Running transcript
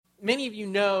many of you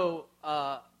know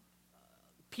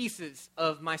pieces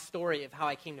of my story of how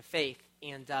I came to faith,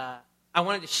 and I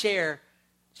wanted to share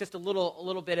just a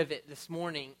little bit of it this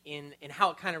morning in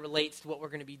how it kind of relates to what we're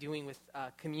going to be doing with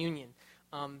communion.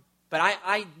 But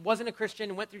I wasn't a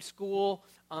Christian, went through school,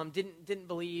 didn't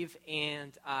believe,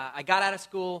 and I got out of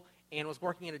school and was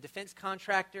working at a defense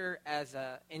contractor as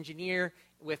an engineer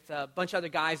with a bunch of other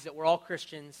guys that were all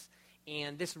Christians.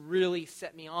 And this really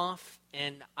set me off,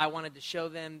 and I wanted to show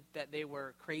them that they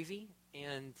were crazy.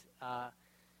 And,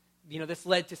 this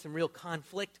led to some real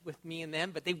conflict with me and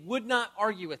them, but they would not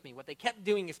argue with me. What they kept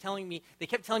doing is telling me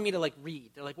to,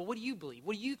 read. They're like, well, what do you believe?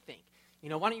 What do you think? Why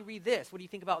don't you read this? What do you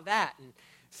think about that? And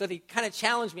so they kind of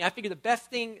challenged me. I figured the best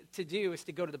thing to do is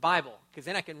to go to the Bible, because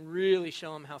then I can really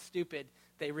show them how stupid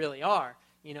they really are,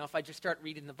 if I just start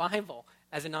reading the Bible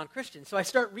as a non-Christian. So I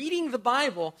start reading the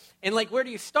Bible, and where do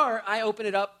you start? I open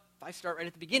it up. I start right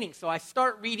at the beginning. So I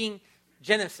start reading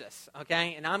Genesis,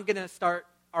 okay? And I'm going to start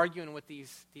arguing with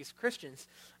these Christians.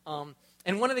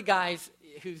 And one of the guys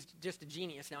who's just a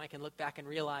genius, now I can look back and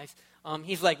realize,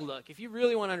 he's like, look, if you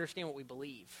really want to understand what we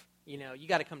believe, you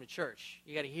got to come to church.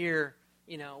 You got to hear,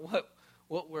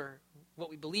 what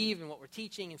we believe and what we're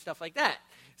teaching and stuff like that.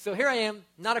 So here I am,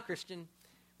 not a Christian,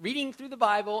 reading through the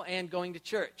Bible and going to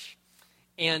church.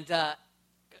 And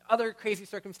other crazy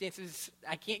circumstances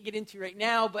I can't get into right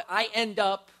now, but I end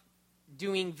up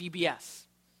doing VBS,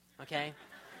 okay?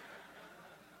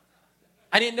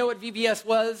 I didn't know what VBS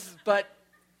was, but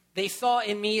they saw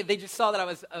in me, they just saw that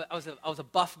I was a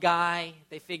buff guy.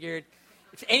 They figured.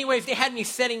 Anyways, they had me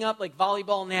setting up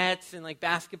volleyball nets and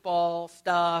basketball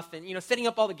stuff and, setting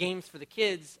up all the games for the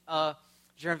kids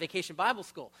during Vacation Bible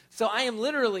School. So I am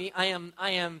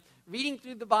reading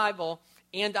through the Bible,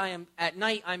 and at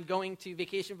night I'm going to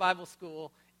Vacation Bible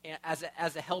School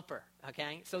as a helper,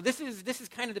 okay? So this is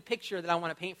kind of the picture that I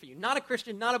want to paint for you. Not a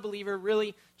Christian, not a believer,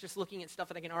 really just looking at stuff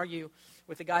that I can argue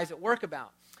with the guys at work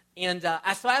about. And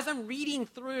so as I'm reading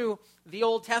through the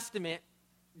Old Testament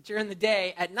during the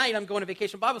day, at night I'm going to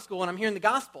Vacation Bible School, and I'm hearing the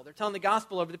gospel. They're telling the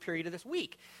gospel over the period of this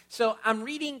week. So I'm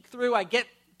reading through, I get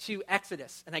to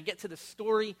Exodus, and I get to the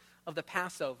story of the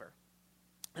Passover.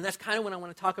 And that's kind of what I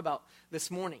want to talk about this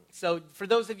morning. So for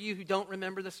those of you who don't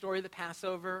remember the story of the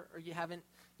Passover, or you haven't,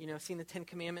 seen the Ten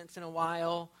Commandments in a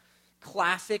while,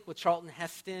 classic with Charlton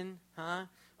Heston,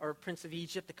 or Prince of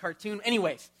Egypt, the cartoon.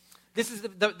 Anyways, this is the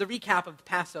recap of the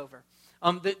Passover.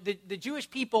 The Jewish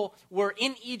people were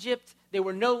in Egypt. They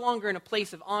were no longer in a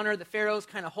place of honor. The Pharaoh's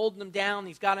kind of holding them down.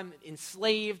 He's got them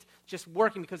enslaved, just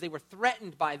working because they were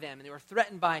threatened by them, and they were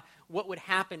threatened by what would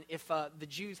happen if the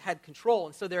Jews had control.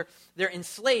 And so they're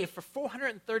enslaved for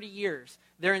 430 years.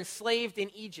 They're enslaved in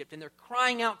Egypt, and they're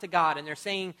crying out to God, and they're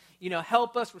saying,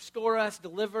 help us, restore us,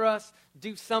 deliver us,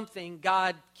 do something.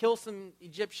 God, kill some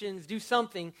Egyptians, do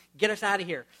something, get us out of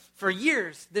here. For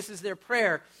years, this is their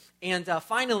prayer. And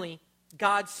finally,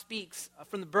 God speaks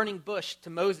from the burning bush to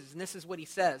Moses, and this is what he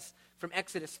says from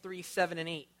Exodus 3, 7, and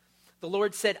 8. The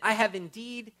Lord said, I have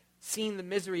indeed seen the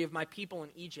misery of my people in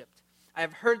Egypt. I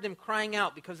have heard them crying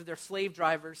out because of their slave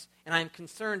drivers, and I am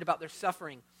concerned about their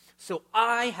suffering. So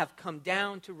I have come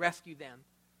down to rescue them.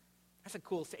 That's a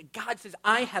cool statement. God says,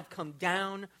 I have come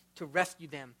down to rescue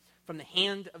them from the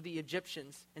hand of the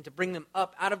Egyptians and to bring them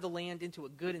up out of the land into a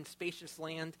good and spacious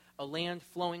land, a land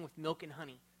flowing with milk and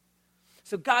honey.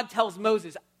 So God tells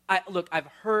Moses, look, I've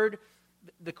heard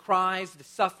the cries, the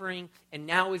suffering, and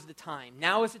now is the time.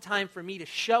 Now is the time for me to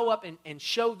show up and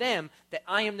show them that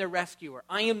I am their rescuer.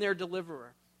 I am their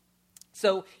deliverer.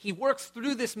 So he works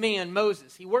through this man,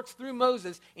 Moses. He works through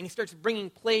Moses, and he starts bringing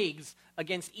plagues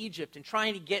against Egypt and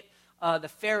trying to get the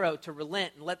Pharaoh to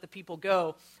relent and let the people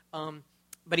go.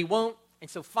 But he won't. And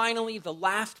so finally, the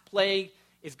last plague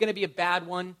is going to be a bad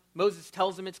one. Moses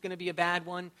tells him it's going to be a bad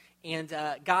one. And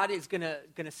God is going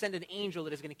to send an angel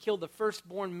that is going to kill the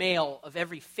firstborn male of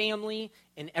every family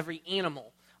and every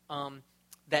animal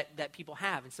that people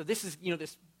have. And so this is,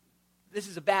 this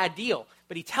is a bad deal.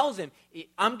 But he tells him,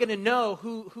 I'm going to know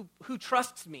who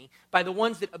trusts me by the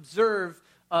ones that observe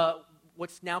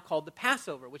what's now called the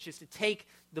Passover, which is to take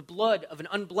the blood of an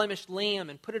unblemished lamb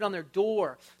and put it on their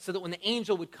door so that when the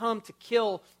angel would come to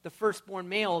kill the firstborn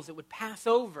males, it would pass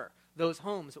over those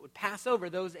homes. It would pass over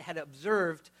those that had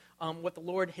observed what the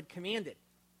Lord had commanded.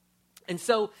 And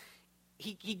so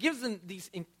he gives them these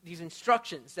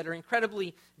instructions that are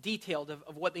incredibly detailed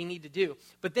of what they need to do.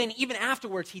 But then even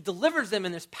afterwards, he delivers them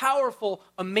in this powerful,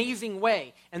 amazing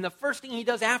way. And the first thing he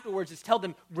does afterwards is tell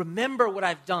them, remember what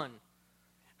I've done.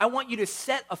 I want you to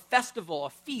set a festival, a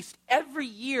feast every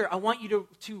year. I want you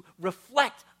to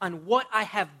reflect on what I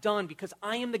have done because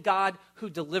I am the God who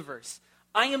delivers.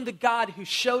 I am the God who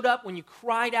showed up when you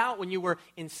cried out, when you were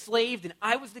enslaved, and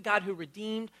I was the God who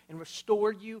redeemed and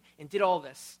restored you and did all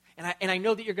this. And I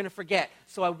know that you're going to forget,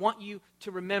 so I want you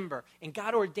to remember. And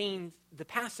God ordained the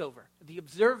Passover, the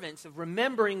observance of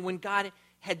remembering when God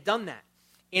had done that.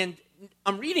 And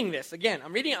I'm reading this. Again,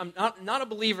 I'm not a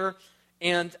believer,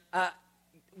 and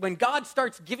when God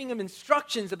starts giving them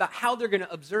instructions about how they're going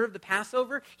to observe the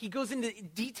Passover, he goes into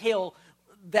detail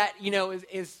that,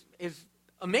 is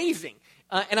amazing.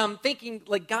 And I'm thinking,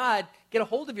 like, God, get a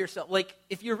hold of yourself. Like,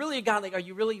 if you're really a God, like, are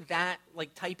you really that,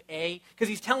 like, type A? Because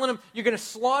he's telling them, you're going to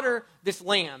slaughter this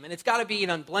lamb, and it's got to be an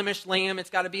unblemished lamb. It's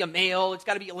got to be a male. It's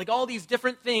got to be, like, all these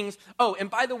different things. Oh, and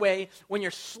by the way, when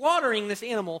you're slaughtering this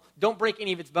animal, don't break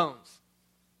any of its bones.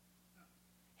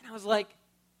 And I was like,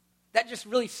 that just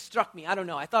really struck me. I don't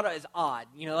know. I thought it was odd.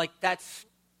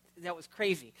 That was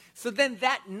crazy. So then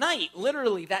that night,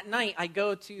 literally that night, I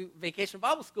go to Vacation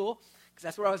Bible School, because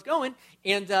that's where I was going,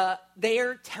 and they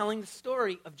are telling the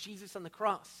story of Jesus on the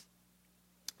cross.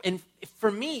 And for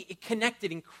me, it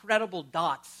connected incredible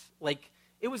dots. Like,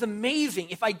 it was amazing.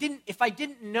 If I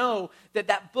didn't know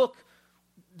that book,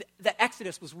 that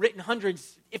Exodus, was written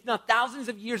hundreds, if not thousands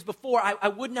of years before, I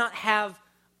would not have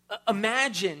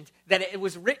imagined that it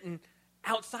was written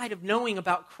outside of knowing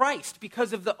about Christ,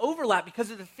 because of the overlap,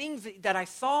 because of the things that I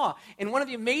saw. And one of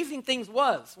the amazing things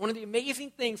was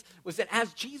that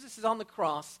as Jesus is on the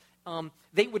cross,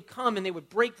 they would come and they would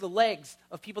break the legs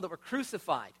of people that were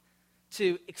crucified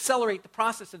to accelerate the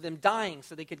process of them dying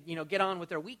so they could, get on with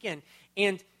their weekend.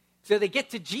 And so they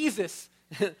get to Jesus,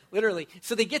 literally.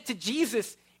 So they get to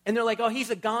Jesus and they're like, oh,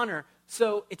 he's a goner.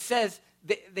 So it says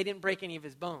they didn't break any of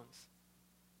his bones.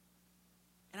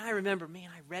 And I remember, man,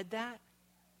 I read that.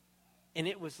 And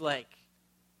it was like,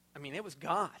 it was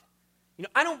God.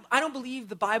 I don't believe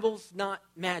the Bible's not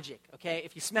magic, okay?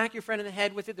 If you smack your friend in the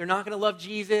head with it, they're not going to love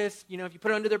Jesus. If you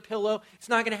put it under their pillow, it's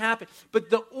not going to happen. But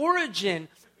the origin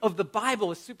of the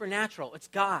Bible is supernatural. It's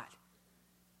God.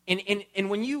 And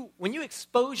when you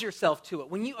expose yourself to it,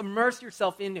 when you immerse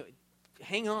yourself into it,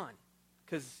 hang on,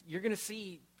 because you're going to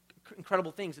see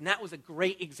incredible things. And that was a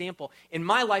great example. In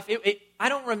my life, I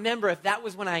don't remember if that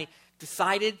was when I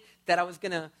decided that I was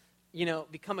going to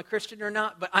become a Christian or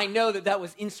not, but I know that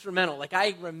was instrumental. Like,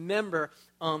 I remember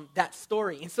that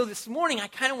story. And so this morning, I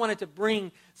kind of wanted to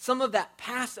bring some of that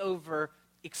Passover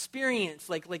experience,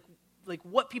 like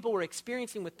what people were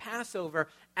experiencing with Passover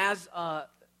as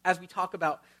we talk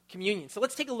about communion. So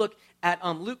let's take a look at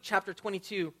Luke chapter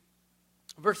 22,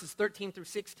 verses 13 through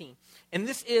 16. And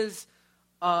this is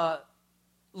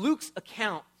Luke's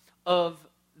account of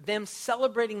them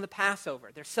celebrating the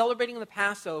Passover. They're celebrating the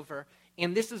Passover,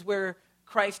 and this is where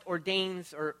Christ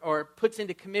ordains or puts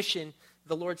into commission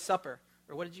the Lord's Supper.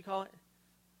 Or what did you call it?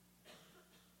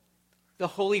 The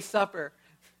Holy Supper.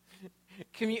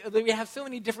 We have so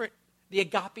many different, the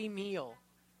agape meal.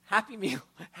 Happy meal.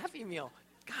 Happy meal.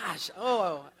 Gosh,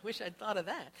 I wish I'd thought of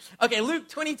that. Okay, Luke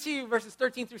 22, verses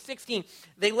 13 through 16.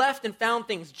 They left and found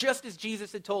things just as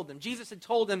Jesus had told them. Jesus had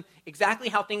told them exactly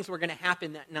how things were going to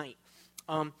happen that night.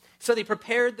 So they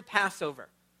prepared the Passover.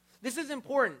 This is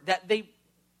important,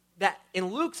 that in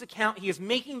Luke's account, he is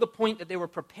making the point that they were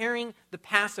preparing the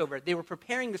Passover. They were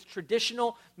preparing this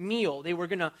traditional meal. They were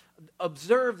going to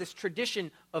observe this tradition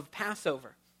of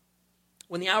Passover.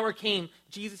 When the hour came,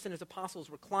 Jesus and his apostles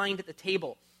reclined at the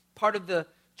table. Part of the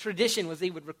tradition was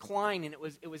they would recline, and it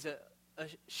was a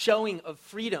showing of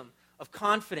freedom, of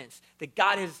confidence, that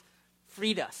God has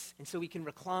freed us. And so we can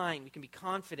recline, we can be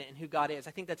confident in who God is.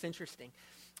 I think that's interesting.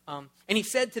 And he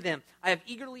said to them, I have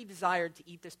eagerly desired to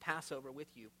eat this Passover with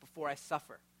you before I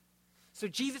suffer. So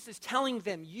Jesus is telling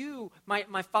them, you,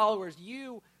 my followers,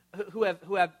 you who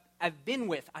I've been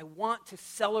with, I want to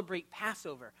celebrate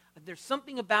Passover. There's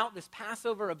something about this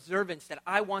Passover observance that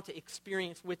I want to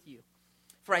experience with you.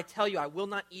 For I tell you, I will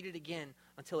not eat it again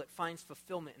until it finds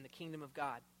fulfillment in the kingdom of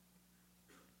God.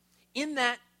 In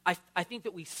that, I think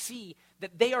that we see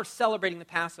that they are celebrating the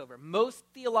Passover. Most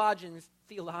theologians,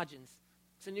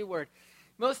 it's a new word.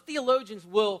 Most theologians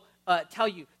will tell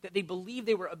you that they believe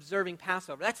they were observing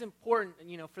Passover. That's important,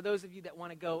 for those of you that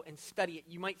want to go and study it.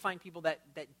 You might find people that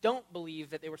don't believe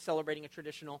that they were celebrating a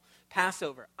traditional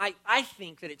Passover. I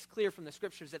think that it's clear from the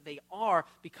scriptures that they are,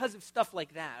 because of stuff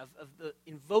like that, of the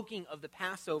invoking of the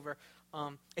Passover.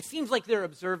 It seems like they're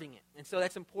observing it, and so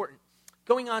that's important.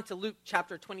 Going on to Luke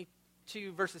chapter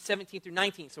 22, verses 17 through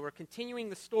 19. So we're continuing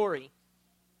the story.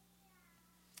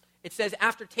 It says,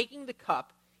 after taking the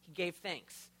cup, he gave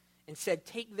thanks and said,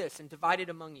 take this and divide it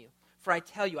among you. For I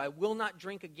tell you, I will not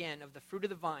drink again of the fruit of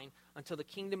the vine until the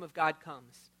kingdom of God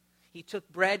comes. He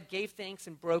took bread, gave thanks,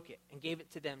 and broke it, and gave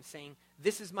it to them, saying,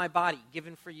 this is my body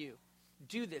given for you.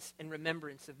 do this in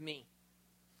remembrance of me.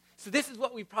 So this is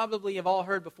what we probably have all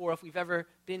heard before if we've ever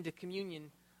been to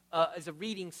communion, as a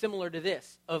reading similar to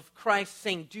this, of Christ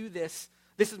saying, do this.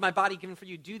 This is my body given for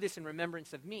you. Do this in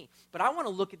remembrance of me. But I want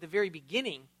to look at the very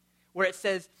beginning where it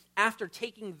says, after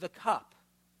taking the cup,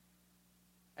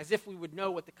 as if we would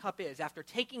know what the cup is. After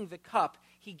taking the cup,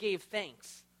 he gave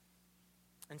thanks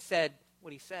and said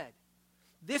what he said.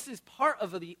 This is part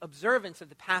of the observance of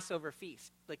the Passover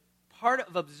feast. Like, part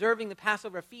of observing the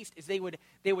Passover feast is they would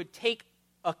take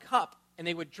a cup and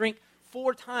they would drink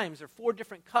 4 times, or 4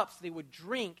 different cups they would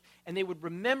drink, and they would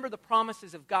remember the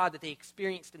promises of God that they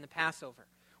experienced in the Passover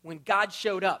when God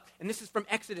showed up. And this is from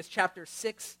Exodus chapter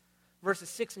 6, verses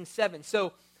 6 and 7.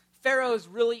 So Pharaoh's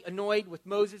really annoyed with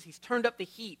Moses. He's turned up the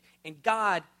heat, and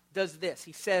God does this.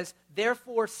 He says,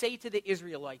 therefore say to the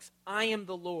Israelites, I am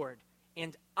the Lord,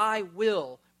 and I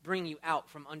will bring you out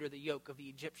from under the yoke of the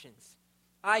Egyptians.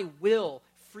 I will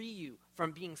free you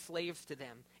from being slaves to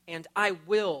them, and I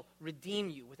will redeem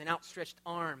you with an outstretched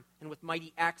arm and with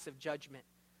mighty acts of judgment.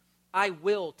 I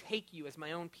will take you as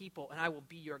my own people, and I will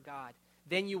be your God.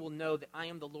 Then you will know that I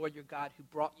am the Lord your God who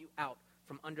brought you out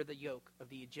from under the yoke of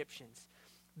the Egyptians.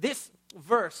 This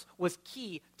verse was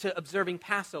key to observing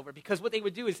Passover, because what they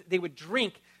would do is they would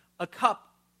drink a cup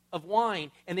of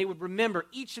wine, and they would remember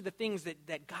each of the things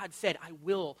that God said, I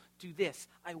will do this,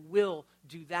 I will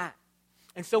do that.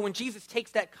 And so when Jesus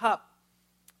takes that cup,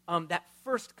 that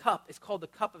first cup is called the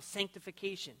cup of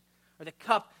sanctification, or the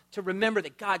cup to remember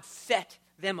that God set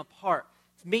them apart.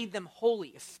 It's made them holy,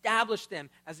 established them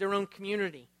as their own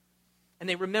community. And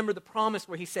they remember the promise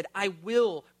where he said, I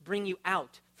will bring you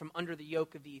out from under the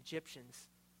yoke of the Egyptians.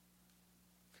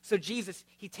 So Jesus,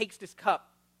 he takes this cup,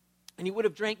 and he would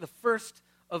have drank the first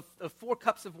of 4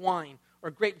 cups of wine, or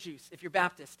grape juice, if you're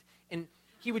Baptist. And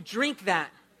he would drink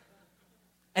that,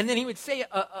 and then he would say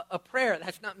a prayer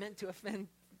that's not meant to offend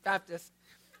Baptists.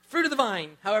 Fruit of the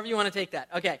vine, however you want to take that.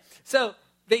 Okay, so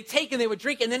they take and they would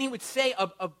drink, and then he would say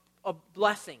a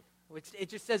blessing. It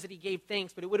just says that he gave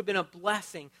thanks, but it would have been a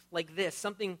blessing like this.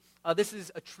 Something, this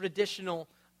is a traditional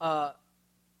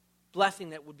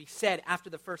blessing that would be said after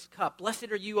the first cup.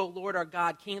 Blessed are you, O Lord our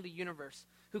God, King of the universe,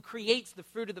 who creates the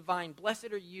fruit of the vine.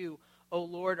 Blessed are you, O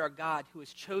Lord our God, who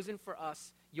has chosen for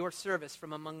us your service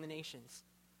from among the nations.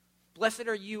 Blessed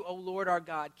are you, O Lord our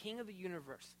God, King of the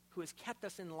universe, who has kept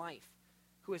us in life,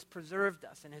 who has preserved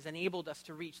us and has enabled us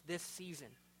to reach this season.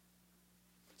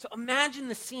 So imagine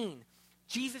the scene.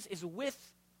 Jesus is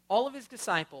with all of his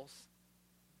disciples.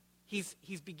 He's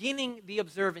beginning the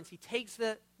observance. He takes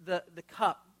the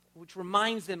cup, which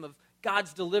reminds them of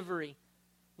God's delivery,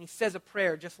 and he says a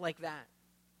prayer just like that.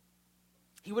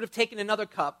 He would have taken another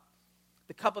cup,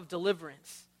 the cup of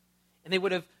deliverance, and they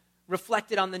would have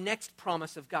reflected on the next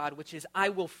promise of God, which is, I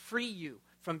will free you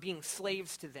from being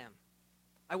slaves to them.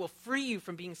 I will free you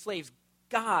from being slaves.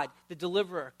 God, the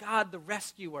deliverer, God, the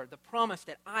rescuer, the promise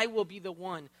that I will be the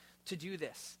one to do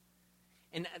this.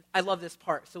 And I love this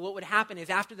part. So what would happen is,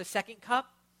 after the second cup,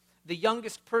 the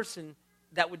youngest person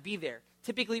that would be there,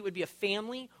 typically it would be a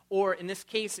family, or in this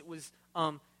case it was,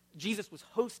 Jesus was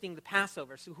hosting the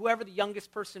Passover. So whoever the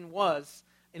youngest person was,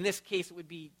 in this case it would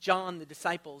be John, the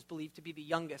disciple, believed to be the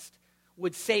youngest,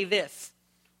 would say this: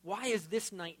 why is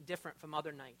this night different from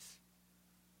other nights?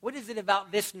 What is it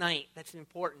about this night that's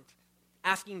important?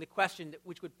 Asking the question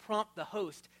which would prompt the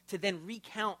host to then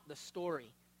recount the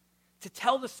story, to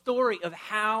tell the story of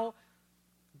how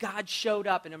God showed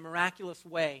up in a miraculous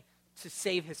way to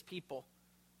save his people.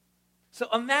 So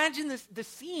imagine the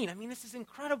scene. I mean, this is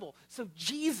incredible. So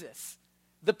Jesus,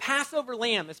 the Passover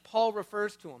lamb, as Paul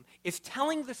refers to him, is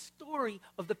telling the story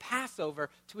of the Passover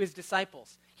to his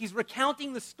disciples. He's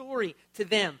recounting the story to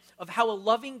them of how a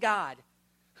loving God,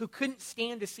 who couldn't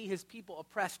stand to see his people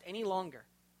oppressed any longer,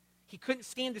 he couldn't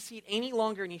stand to see it any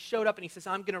longer, and he showed up and he says,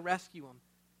 I'm going to rescue them.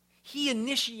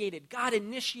 God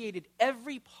initiated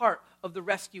every part of the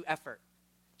rescue effort.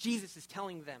 Jesus is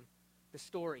telling them the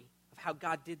story of how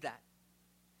God did that,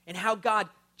 and how God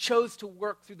chose to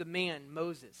work through the man,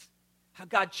 Moses. How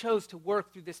God chose to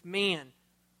work through this man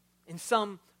in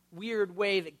some weird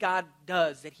way that God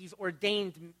does, that he's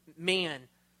ordained man,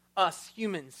 us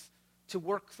humans, to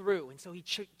work through. And so he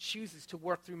chooses to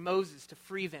work through Moses to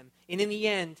free them. And in the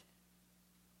end,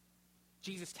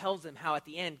 Jesus tells them how at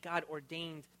the end God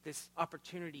ordained this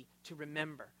opportunity to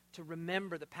remember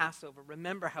the Passover,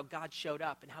 remember how God showed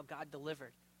up and how God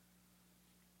delivered.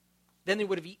 Then they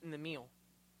would have eaten the meal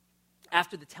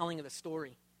after the telling of the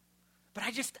story. But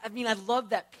I love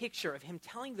that picture of him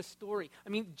telling the story. I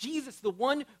mean, Jesus, the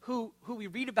one who we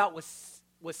read about was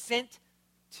sent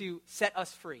to set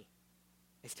us free,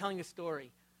 is telling the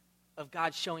story of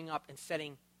God showing up and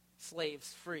setting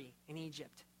slaves free in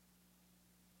Egypt.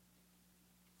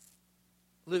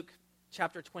 Luke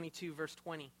chapter 22, verse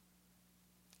 20.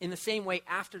 In the same way,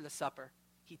 after the supper,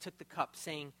 he took the cup,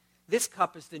 saying, "This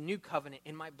cup is the new covenant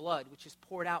in my blood, which is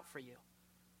poured out for you."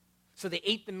 So they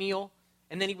ate the meal,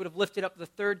 and then he would have lifted up the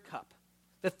third cup.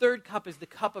 The third cup is the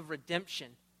cup of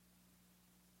redemption.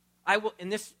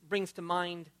 And this brings to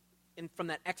mind from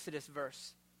that Exodus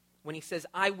verse, when he says,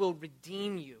 "I will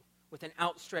redeem you with an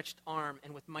outstretched arm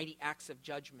and with mighty acts of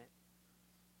judgment."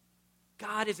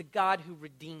 God is a God who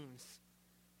redeems.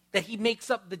 That he makes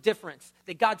up the difference.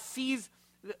 That God sees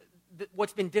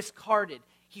what's been discarded.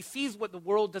 He sees what the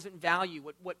world doesn't value,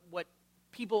 what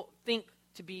people think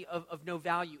to be of no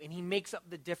value, and he makes up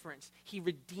the difference. He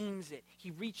redeems it.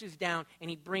 He reaches down and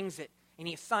he brings it, and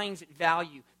he assigns it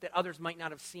value that others might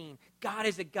not have seen. God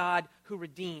is a God who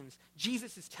redeems.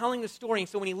 Jesus is telling the story, and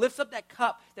so when he lifts up that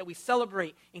cup that we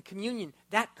celebrate in communion,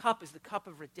 that cup is the cup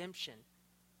of redemption.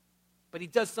 But he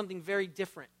does something very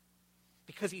different,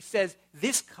 because he says,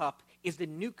 this cup is the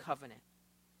new covenant.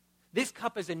 This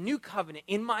cup is a new covenant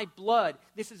in my blood.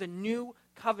 This is a new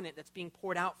covenant that's being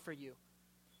poured out for you.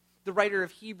 The writer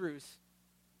of Hebrews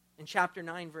in chapter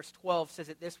 9, verse 12 says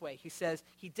it this way. He says,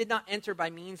 "He did not enter by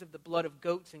means of the blood of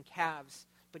goats and calves,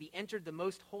 but he entered the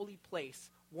most holy place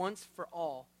once for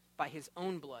all by his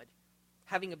own blood,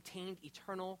 having obtained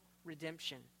eternal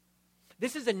redemption."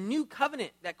 This is a new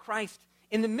covenant that Christ,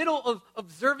 in the middle of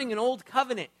observing an old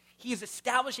covenant, he is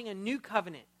establishing a new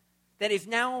covenant that is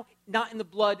now not in the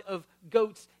blood of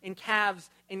goats and calves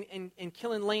and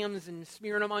killing lambs and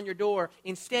smearing them on your door.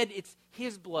 Instead, it's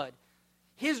his blood.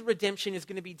 His redemption is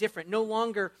going to be different. No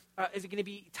longer is it going to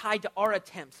be tied to our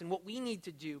attempts and what we need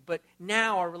to do, but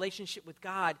now our relationship with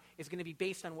God is going to be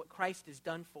based on what Christ has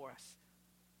done for us.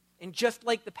 And just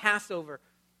like the Passover,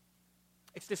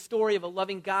 it's the story of a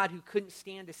loving God who couldn't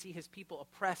stand to see his people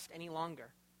oppressed any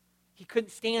longer. He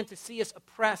couldn't stand to see us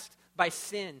oppressed by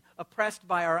sin, oppressed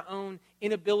by our own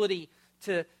inability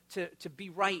to be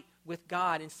right with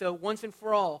God. And so once and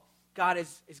for all, God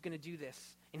is going to do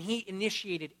this. And he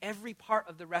initiated every part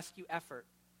of the rescue effort.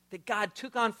 That God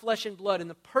took on flesh and blood in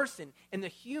the person and the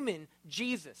human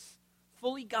Jesus,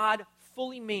 fully God,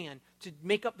 fully man, to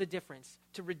make up the difference,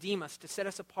 to redeem us, to set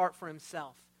us apart for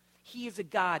himself. He is a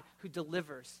God who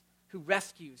delivers, who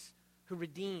rescues, who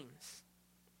redeems.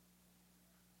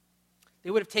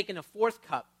 They would have taken a fourth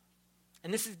cup,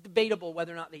 and this is debatable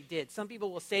whether or not they did. Some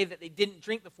people will say that they didn't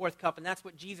drink the fourth cup, and that's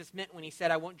what Jesus meant when he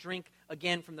said, "I won't drink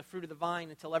again from the fruit of the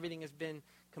vine until everything has been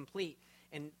complete."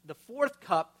 And the fourth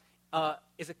cup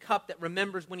is a cup that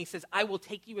remembers when he says, "I will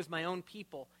take you as my own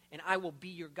people, and I will be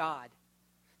your God."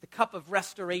 The cup of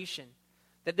restoration.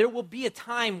 That there will be a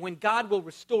time when God will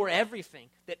restore everything,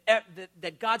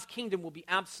 that God's kingdom will be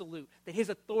absolute, that his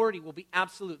authority will be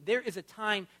absolute. There is a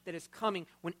time that is coming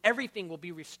when everything will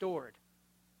be restored.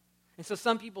 And so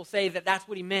some people say that that's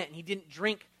what he meant, and he didn't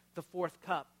drink the fourth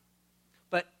cup.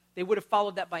 But they would have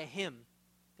followed that by a hymn.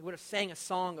 They would have sang a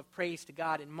song of praise to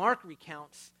God. And Mark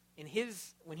recounts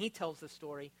when he tells the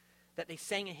story, that they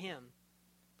sang a hymn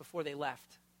before they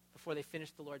left, before they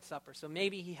finished the Lord's Supper. So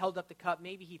maybe he held up the cup,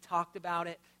 maybe he talked about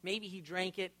it, maybe he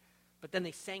drank it, but then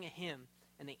they sang a hymn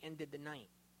and they ended the night.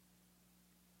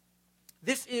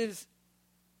 This is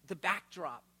the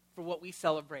backdrop for what we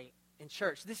celebrate in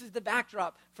church. This is the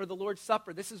backdrop for the Lord's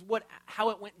Supper. This is how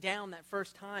it went down that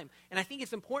first time. And I think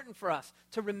it's important for us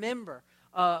to remember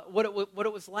what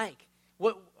it was like.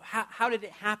 How did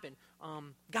it happen?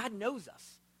 God knows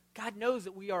us. God knows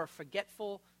that we are a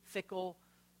forgetful, fickle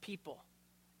people,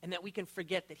 and that we can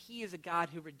forget that he is a God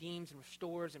who redeems and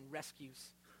restores and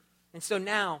rescues. And so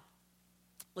now,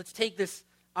 let's take this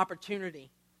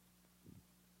opportunity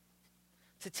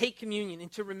to take communion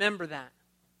and to remember that.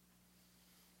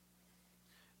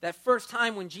 That first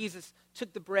time when Jesus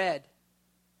took the bread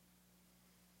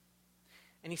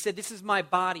and he said, "This is my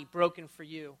body broken for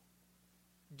you.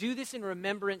 Do this in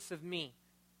remembrance of me."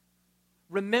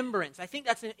 Remembrance. I think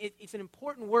it's an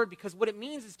important word, because what it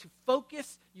means is to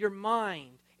focus your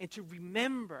mind and to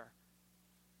remember.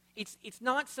 It's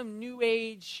not some new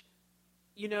age,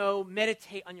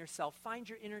 meditate on yourself. Find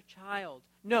your inner child.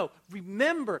 No,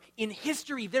 remember, in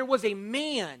history there was a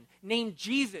man named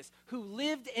Jesus who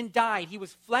lived and died. He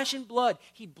was flesh and blood.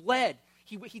 He bled.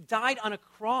 He died on a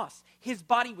cross. His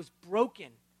body was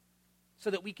broken so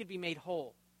that we could be made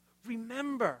whole.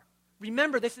 Remember,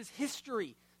 this is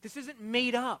history. This isn't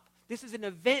made up. This is an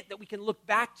event that we can look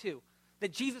back to,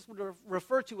 that Jesus would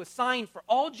refer to a sign for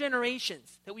all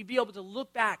generations, that we'd be able to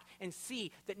look back and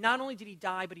see that not only did he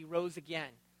die, but he rose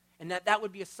again, and that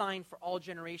would be a sign for all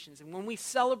generations. And when we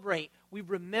celebrate, we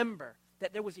remember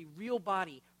that there was a real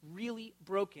body really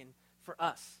broken for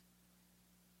us.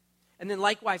 And then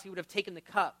likewise, he would have taken the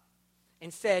cup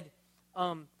and said,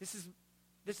 this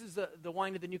is the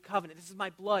wine of the new covenant. This is my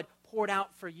blood poured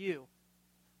out for you.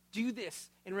 Do this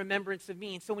in remembrance of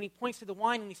me. And so when he points to the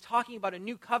wine and he's talking about a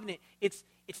new covenant, it's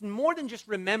more than just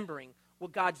remembering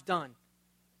what God's done.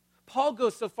 Paul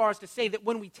goes so far as to say that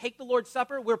when we take the Lord's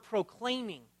Supper, we're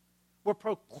proclaiming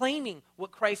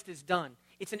what Christ has done.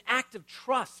 It's an act of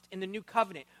trust in the new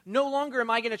covenant. No longer am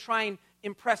I going to try and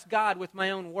impress God with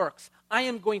my own works. I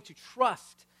am going to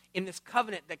trust in this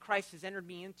covenant that Christ has entered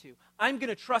me into. I'm going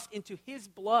to trust into his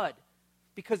blood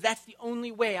because that's the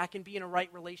only way I can be in a right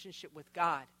relationship with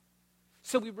God.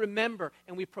 So we remember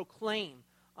and we proclaim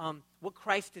what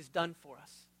Christ has done for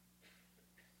us.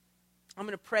 I'm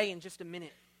going to pray in just a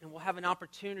minute, and we'll have an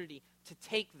opportunity to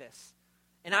take this.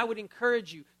 And I would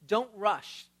encourage you, don't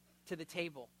rush to the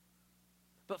table,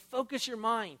 but focus your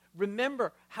mind.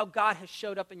 Remember how God has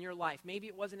showed up in your life. Maybe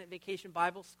it wasn't at Vacation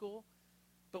Bible School,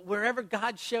 but wherever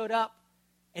God showed up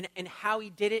and how he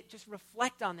did it, just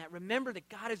reflect on that. Remember that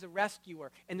God is a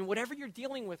rescuer. And whatever you're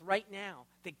dealing with right now,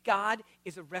 that God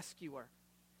is a rescuer.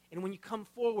 And when you come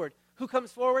forward, who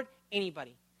comes forward?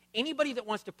 Anybody. Anybody that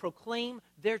wants to proclaim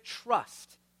their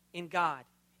trust in God.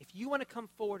 If you want to come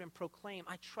forward and proclaim,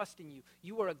 I trust in you.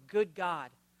 You are a good God.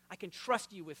 I can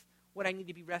trust you with what I need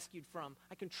to be rescued from.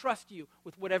 I can trust you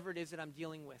with whatever it is that I'm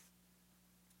dealing with.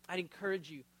 I'd encourage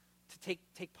you to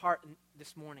take part in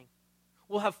this morning.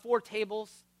 We'll have 4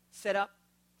 tables set up.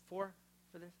 4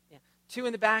 for this? Yeah. 2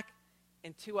 in the back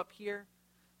and 2 up here.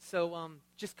 So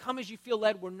just come as you feel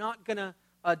led. We're not going to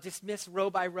dismiss row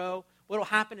by row. What will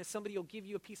happen is somebody will give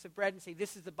you a piece of bread and say,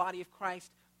 this is the body of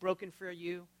Christ broken for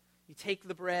you. You take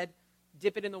the bread,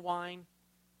 dip it in the wine,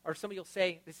 or somebody will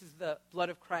say, this is the blood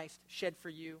of Christ shed for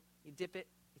you. You dip it,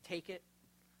 you take it,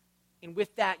 and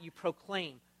with that you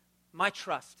proclaim, my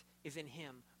trust is in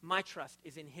him. My trust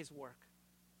is in his work.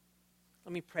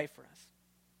 Let me pray for us.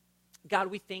 God,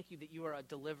 we thank you that you are a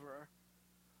deliverer.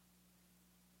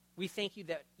 We thank you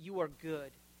that you are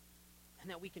good and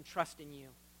that we can trust in you.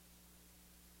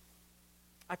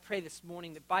 I pray this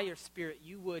morning that by your Spirit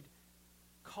you would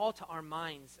call to our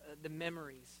minds the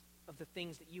memories of the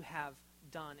things that you have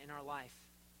done in our life.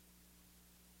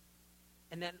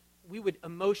 And that we would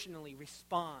emotionally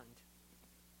respond,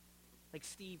 like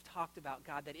Steve talked about,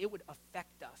 God, that it would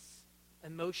affect us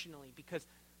emotionally because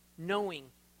knowing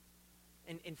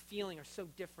and feeling are so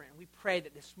different. And we pray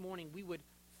that this morning we would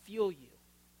feel you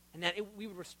and that we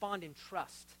would respond in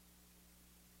trust.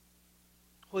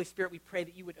 Holy Spirit, we pray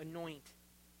that you would anoint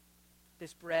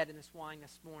this bread and this wine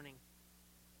this morning,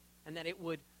 and that it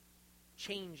would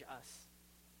change us,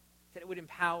 that it would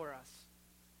empower us.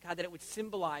 God, that it would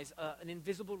symbolize an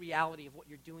invisible reality of what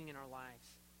you're doing in our lives.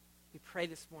 We pray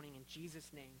this morning in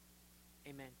Jesus' name.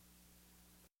 Amen.